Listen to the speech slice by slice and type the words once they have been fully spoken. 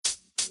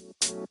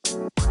Hey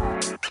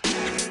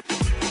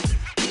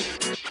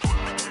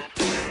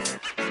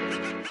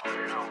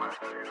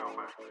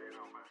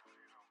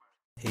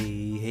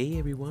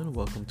everyone,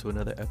 welcome to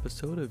another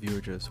episode of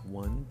You're Just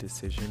One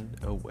Decision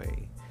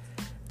Away.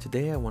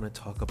 Today I want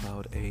to talk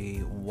about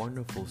a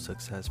wonderful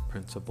success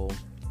principle,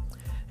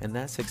 and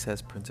that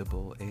success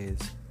principle is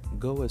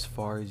go as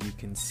far as you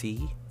can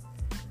see,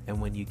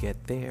 and when you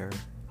get there,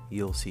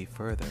 you'll see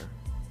further.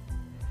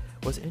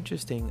 What's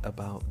interesting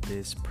about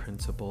this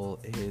principle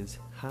is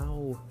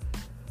how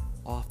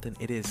often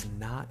it is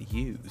not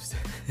used.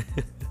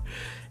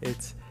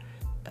 It's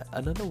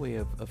another way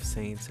of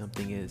saying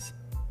something is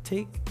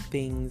take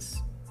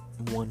things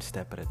one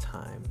step at a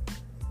time.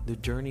 The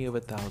journey of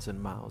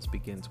 1,000 miles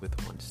begins with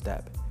one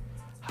step.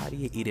 How do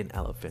you eat an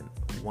elephant?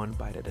 One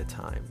bite at a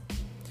time.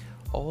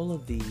 All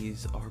of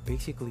these are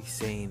basically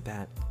saying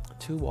that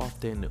too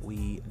often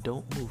we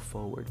don't move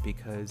forward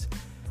because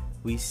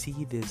we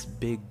see this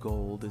big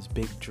goal, this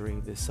big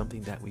dream, this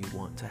something that we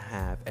want to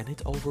have, and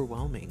it's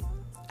overwhelming.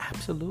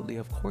 Absolutely,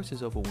 of course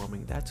it's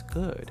overwhelming. That's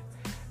good.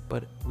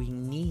 But we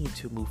need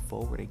to move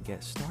forward and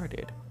get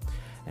started.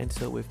 And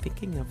so we're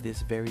thinking of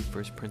this very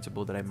first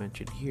principle that I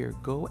mentioned here,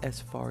 go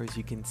as far as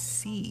you can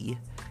see,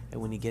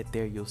 and when you get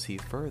there, you'll see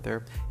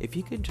further. If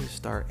you can just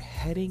start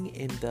heading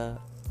in the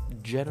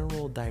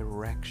general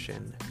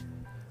direction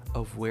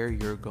of where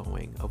you're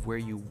going, of where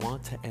you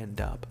want to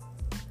end up,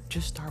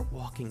 just start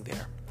walking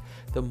there.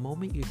 The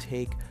moment you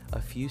take a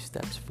few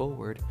steps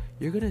forward,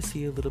 you're going to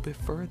see a little bit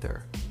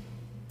further.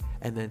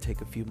 And then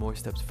take a few more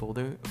steps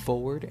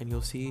forward and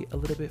you'll see a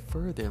little bit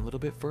further, a little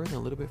bit further, a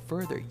little bit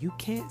further. You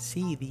can't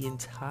see the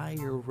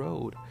entire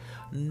road.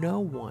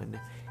 No one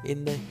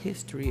in the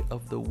history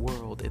of the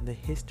world, in the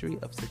history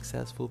of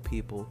successful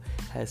people,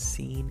 has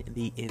seen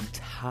the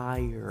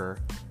entire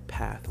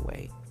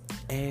pathway,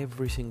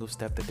 every single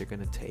step that they're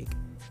going to take.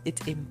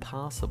 It's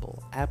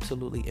impossible,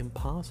 absolutely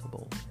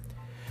impossible.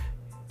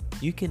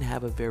 You can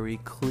have a very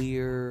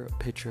clear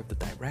picture of the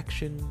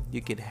direction.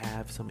 You can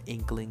have some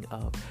inkling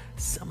of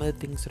some of the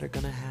things that are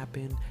going to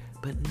happen,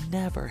 but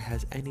never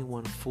has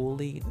anyone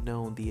fully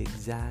known the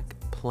exact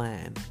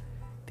plan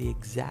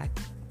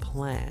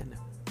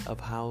of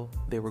how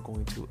they were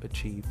going to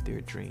achieve their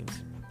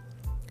dreams.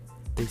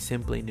 They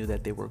simply knew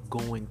that they were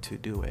going to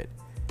do it,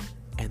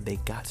 and they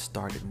got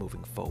started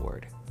moving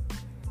forward.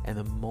 And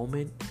the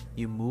moment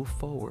you move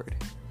forward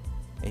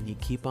and you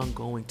keep on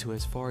going to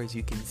as far as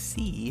you can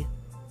see,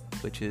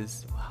 which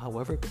is,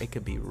 however, it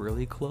could be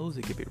really close,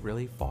 it could be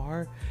really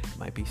far, it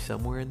might be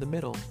somewhere in the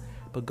middle,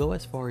 but go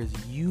as far as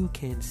you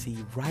can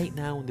see right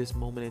now in this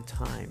moment in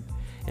time.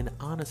 And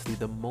honestly,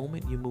 the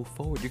moment you move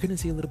forward, you're going to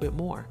see a little bit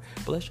more.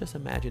 But let's just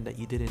imagine that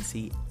you didn't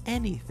see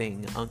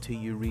anything until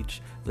you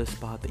reach the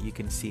spot that you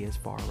can see as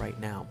far right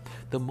now.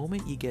 The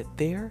moment you get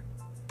there,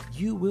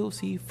 you will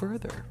see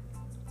further.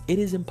 It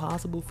is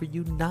impossible for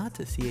you not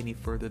to see any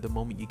further the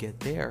moment you get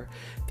there.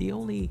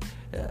 The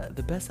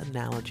best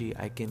analogy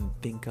I can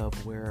think of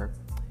where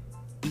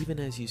even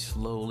as you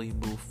slowly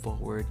move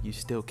forward, you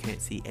still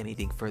can't see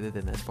anything further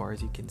than as far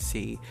as you can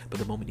see. But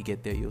the moment you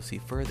get there, you'll see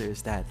further,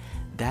 is that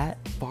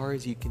far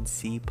as you can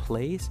see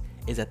place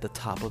is at the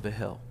top of a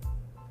hill.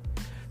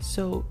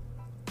 So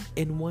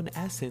in one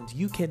essence,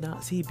 you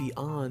cannot see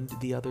beyond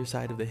the other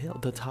side of the hill,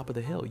 the top of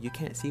the hill. You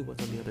can't see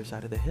what's on the other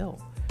side of the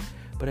hill.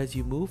 But as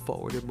you move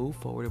forward and move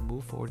forward and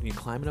move forward, and you're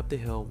climbing up the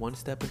hill, one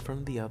step in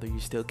front of the other,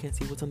 you still can't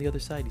see what's on the other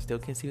side. You still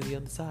can't see on the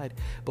other side.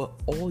 But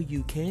all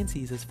you can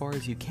see is as far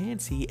as you can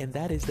see, and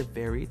that is the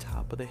very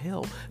top of the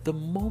hill. The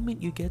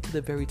moment you get to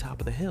the very top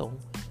of the hill,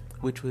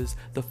 which was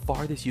the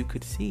farthest you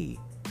could see,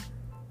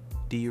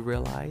 do you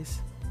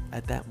realize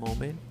at that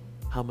moment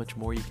how much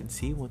more you can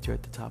see once you're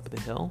at the top of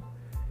the hill?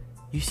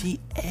 You see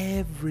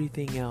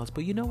everything else.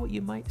 But you know what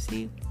you might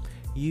see?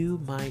 You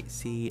might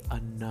see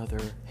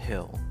another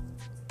hill.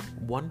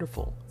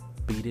 Wonderful,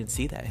 but you didn't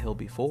see that hill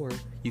before.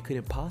 You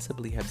couldn't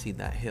possibly have seen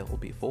that hill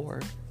before.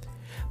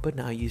 But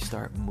now you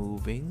start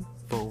moving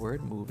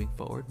forward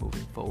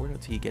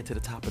until you get to the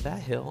top of that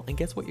hill, and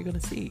guess what you're going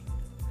to see?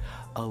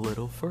 A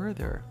little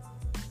further.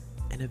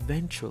 And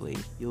eventually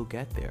you'll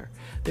get there.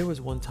 There was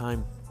one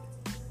time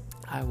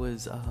I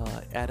was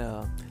at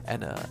an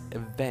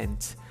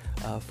event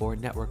for a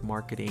network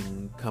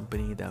marketing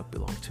company that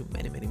belonged to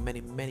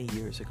many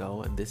years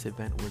ago, and this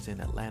event was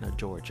in Atlanta,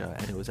 Georgia,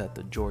 and it was at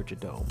the Georgia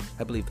Dome.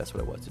 I believe that's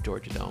what it was, the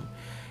Georgia Dome.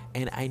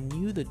 And I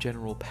knew the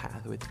general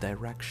pathway, the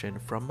direction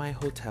from my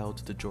hotel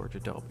to the Georgia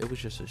Dome. It was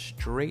just a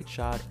straight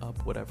shot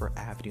up whatever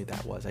avenue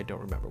that was. I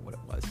don't remember what it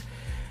was.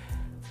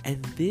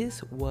 And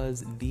this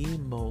was the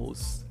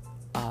most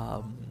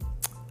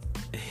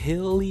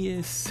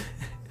hilliest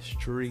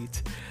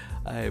street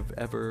I've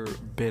ever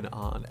been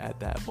on at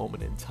that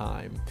moment in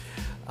time.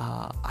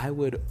 I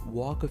would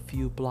walk a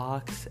few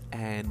blocks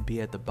and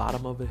be at the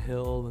bottom of a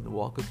hill and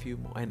walk a few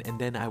more, and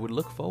then I would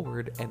look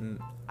forward and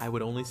I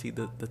would only see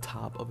the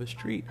top of a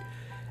street,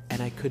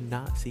 and I could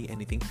not see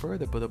anything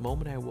further. But the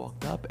moment I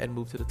walked up and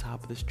moved to the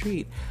top of the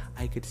street,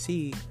 I could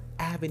see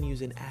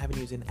avenues and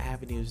avenues and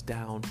avenues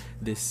down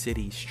this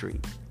city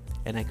street.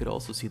 And I could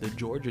also see the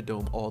Georgia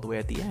Dome all the way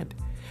at the end.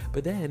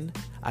 But then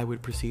I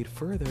would proceed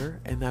further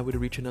and I would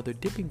reach another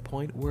dipping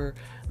point where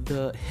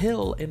the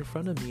hill in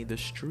front of me, the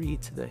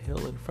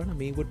hill in front of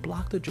me would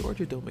block the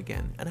Georgia Dome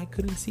again, and I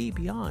couldn't see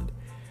beyond.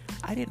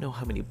 I didn't know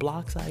how many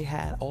blocks I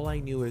had. All I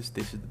knew is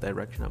this is the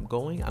direction I'm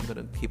going. I'm going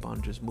to keep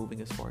on just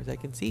moving as far as I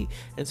can see.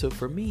 And so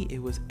for me,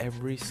 it was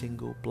every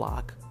single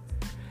block.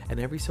 And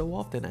every so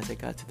often, as I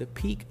got to the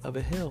peak of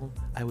a hill,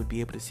 I would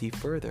be able to see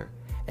further.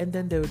 And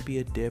then there would be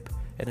a dip,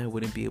 and I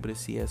wouldn't be able to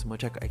see as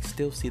much. I could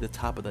still see the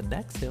top of the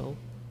next hill,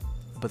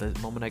 but the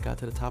moment I got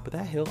to the top of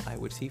that hill, I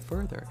would see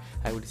further.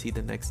 I would see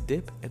the next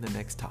dip, and the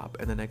next top,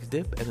 and the next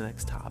dip, and the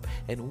next top.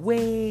 And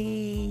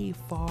way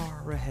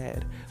far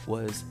ahead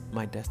was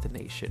my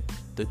destination,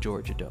 the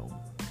Georgia Dome.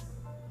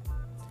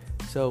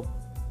 So,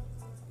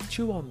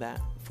 chew on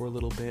that for a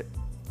little bit.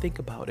 Think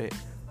about it.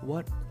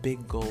 What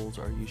big goals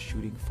are you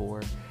shooting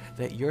for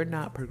that you're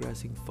not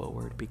progressing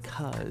forward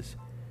because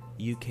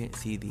you can't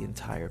see the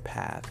entire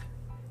path,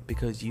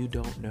 because you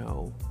don't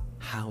know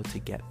how to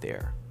get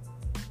there?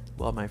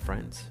 Well, my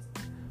friends,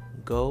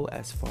 go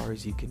as far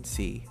as you can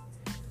see,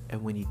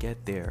 and when you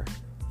get there,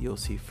 you'll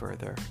see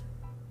further.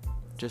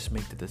 Just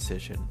make the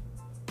decision,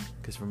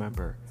 because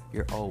remember,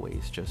 you're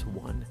always just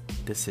one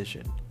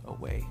decision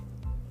away.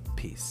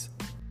 Peace.